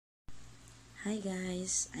Hi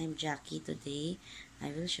guys, I'm Jackie. Today,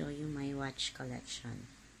 I will show you my watch collection.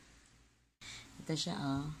 Ito siya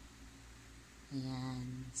oh.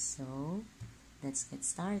 Ayan. So, let's get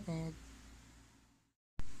started.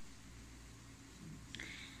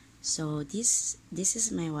 So, this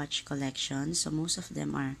is my watch collection. So, most of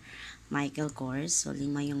them are MichaelKors. So, 5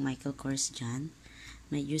 yung MichaelKors dyan.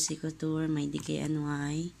 May Juicy Couture, may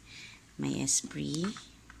DKNY, may Esprit.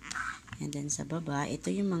 And then sa baba,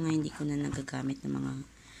 ito yung mga hindi ko na nagagamit ng mga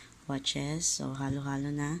watches. So,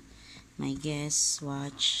 halo-halo na. My Guess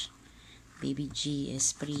watch, Baby G,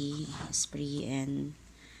 Esprit, and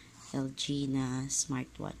LG na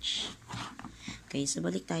smartwatch. Okay, so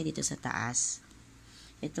balik tayo dito sa taas.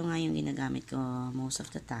 Ito nga yung ginagamit ko most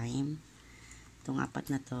of the time. Itong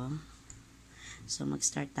 4 na to. So,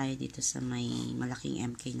 mag-start tayo dito sa may malaking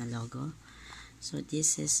MK na logo. So,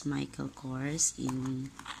 this is MichaelKors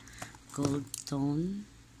in gold tone.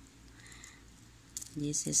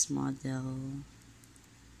 This is model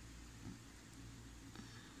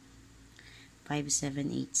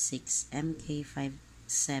 5786,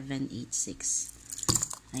 MK5786.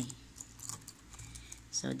 Ay.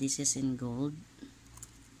 So, this is in gold.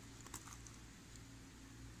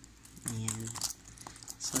 Ayan.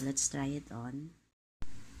 So, let's try it on.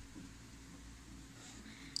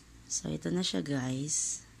 So, ito na siya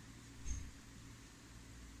guys.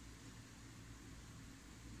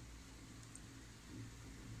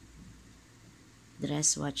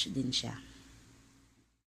 Dress watch din siya.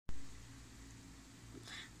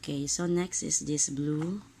 Okay, so next is this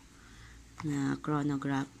blue na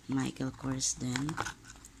chronograph, MichaelKors din.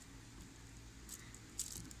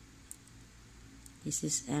 This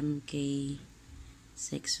is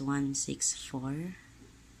MK6164.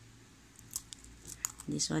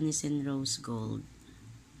 This one is in rose gold.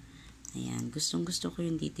 Ayan, gustong-gusto ko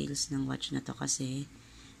yung details ng watch na to kasi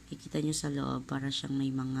kikita nyo sa loob para siyang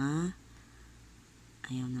may mga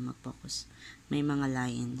ayaw na mag-focus. May mga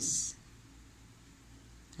lines.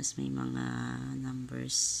 Tapos may mga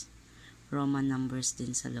numbers. Roman numbers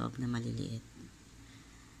din sa loob na maliliit.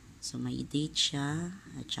 So, may date siya.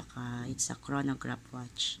 At saka, it's a chronograph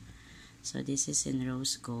watch. So, this is in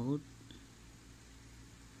rose gold.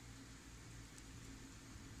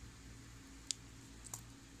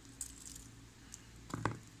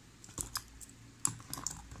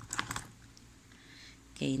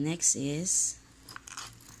 Okay, next is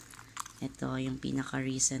ito yung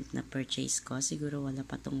pinaka-recent na purchase ko. Siguro wala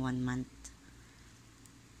pa tong 1 month.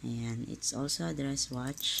 Ayan. It's also a dress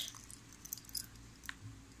watch.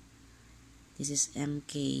 This is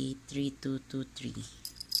MK3223.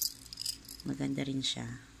 Maganda rin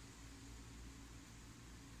siya.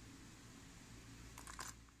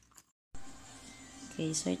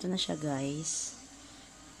 Okay, so ito na siya guys.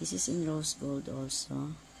 This is in rose gold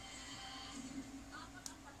also.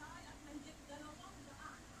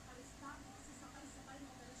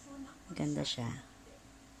 Ganda siya.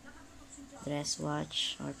 Dress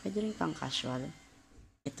watch or pwede rin pang casual.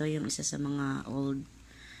 Ito yung isa sa mga old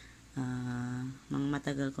mga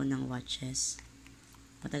matagal ko ng watches.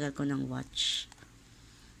 Matagal ko ng watch.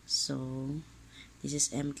 So, this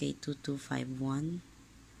is MK2251.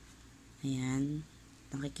 Ayan.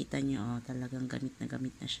 Nakikita nyo, talagang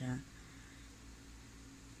gamit na siya.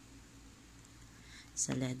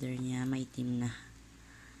 Sa leather niya, may itim na.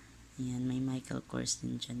 Ayan, may MichaelKors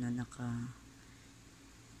din dyan na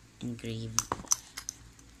naka-engrave.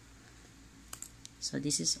 So,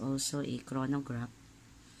 this is also a chronograph.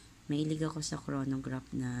 Mahilig ako sa chronograph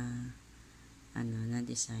na na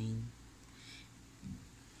design.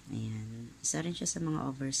 Ayan. Isa rin siya sa mga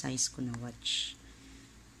oversize ko na watch.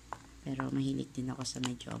 Pero mahilig din ako sa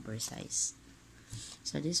medyo oversize.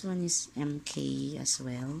 So, this one is MK as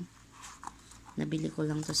well. Nabili ko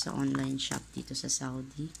lang to sa online shop dito sa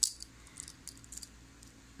Saudi.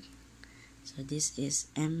 So, this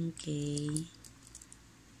is MK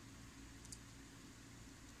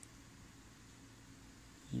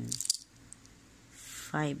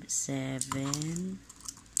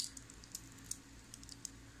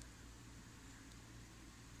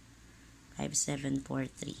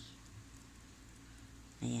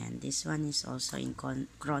Ayan, this one is also in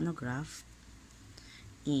chronograph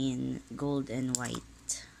in gold and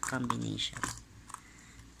white combination.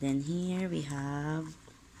 Then here we have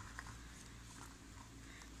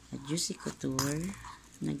a Juicy Couture.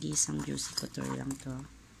 Nag-iisang Juicy Couture lang to.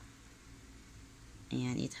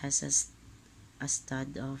 Ayan, it has a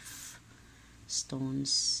stud of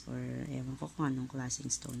stones or ewan ko kung anong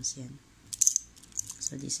klaseng stones yan.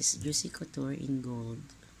 So, this is Juicy Couture in gold.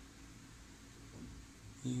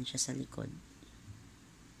 Ayan siya sa likod.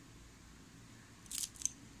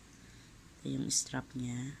 Ito yung strap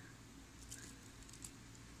niya.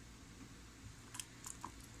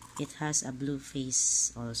 It has a blue face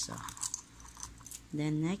also.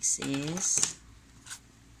 Then next is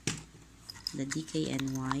the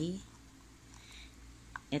DKNY.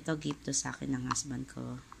 Ito gift to sa akin ng husband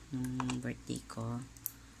ko nung birthday ko.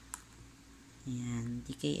 Ayan,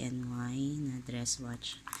 DKNY na dress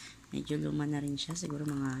watch. Medyo luma na rin siya. Siguro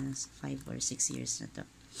mga 5 or 6 years na to.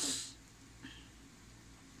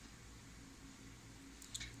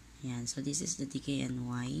 Ayan, so this is the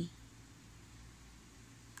DKNY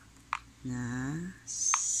na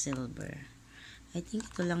silver. I think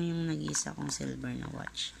ito lang yung nag-iisa kong silver na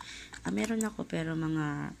watch. Meron ako pero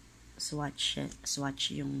mga Swatch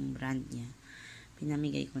yung brand niya.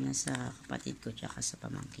 Pinamigay ko na sa kapatid ko tsaka sa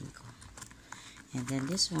pamangkin ko. And then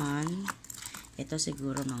this one, ito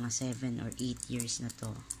siguro mga 7 or 8 years na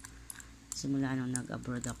to. Simula nung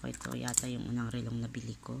nag-abroad ako, ito yata yung unang relong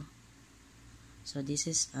nabili ko. So this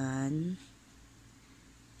is an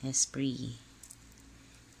Esprit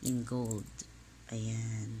in gold.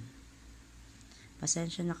 Ayan.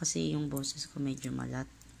 Pasensya na kasi yung boses ko medyo malat.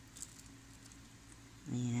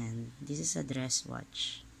 Ayan. This is a dress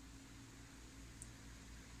watch.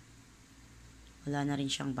 Wala na rin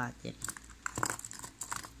siyang battery.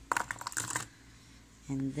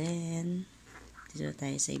 And then, dito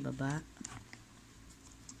tayo sa ibaba.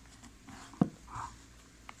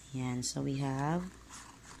 Ayan. So, we have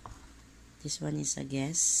this one is a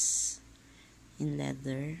guess in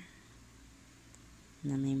leather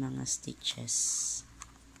na may mga stitches.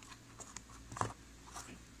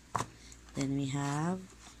 Then we have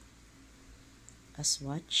a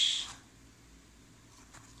swatch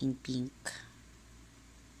in pink.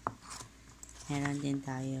 Meron din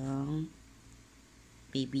tayong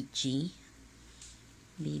baby G.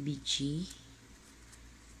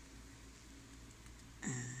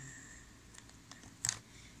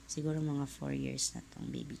 Siguro mga 4 years na tong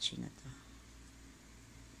baby G na to.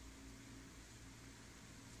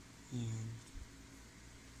 Ayan.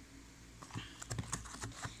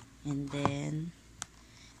 And then,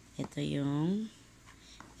 ito yung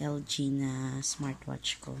LG na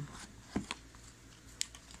smartwatch ko.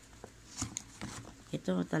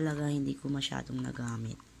 Ito talaga hindi ko masyadong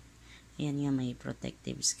nagamit. Ayan nga, may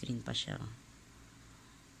protective screen pa siya.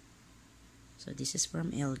 So, this is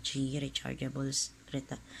from LG. Rechargeable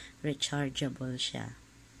siya.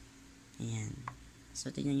 Ayan. So,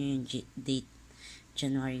 tingnan nyo yung date.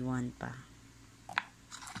 January 1 pa.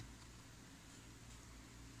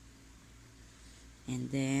 And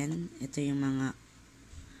then, ito yung mga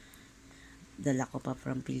dala ko pa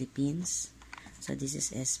from Philippines. So, this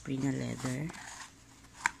is Esprit na leather.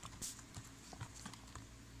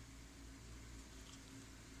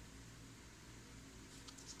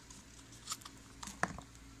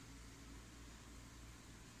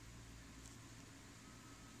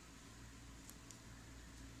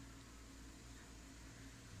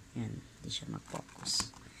 Yan, hindi siya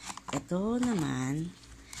mag-focus. Ito naman,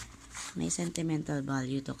 may sentimental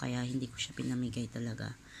value to kaya hindi ko siya pinamigay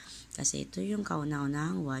talaga. Kasi ito yung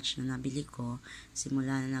kauna-unahang watch na nabili ko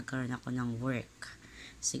simula na nagkaroon ako ng work.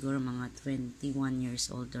 Siguro mga 21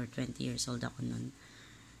 years old or 20 years old ako nun.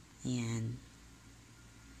 Ayan.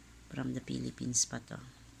 From the Philippines pa to.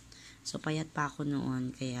 So, payat pa ako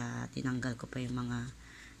noon kaya tinanggal ko pa yung mga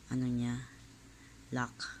ano niya,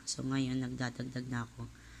 lock. So, ngayon nagdadagdag na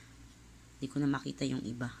ako. Hindi ko na makita yung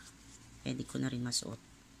iba. Kaya di ko na rin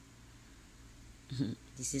masuot.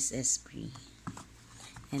 This is Esprit.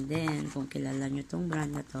 And then, kung kilala nyo tong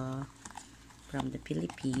brand na to, from the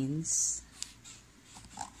Philippines,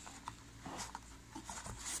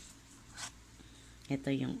 ito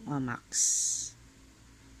yung Omax.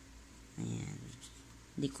 Ayan.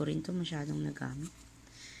 Hindi ko rin to masyadong nagamit.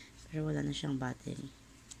 Pero wala na siyang battery.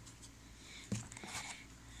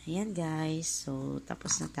 Ayan guys, so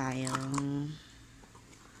tapos na tayong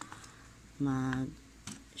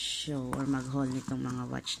mag-show or mag-haul nitong mga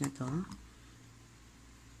watch na to.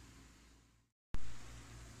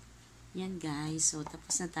 Ayan guys, so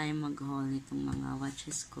tapos na tayong mag-haul nitong mga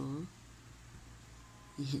watches ko.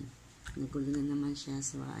 Ayan, nagulo na naman siya,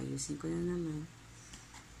 so ayusin ko na naman.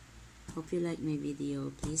 Hope you like my video.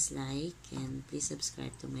 Please like and please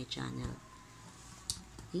subscribe to my channel.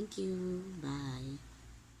 Thank you. Bye.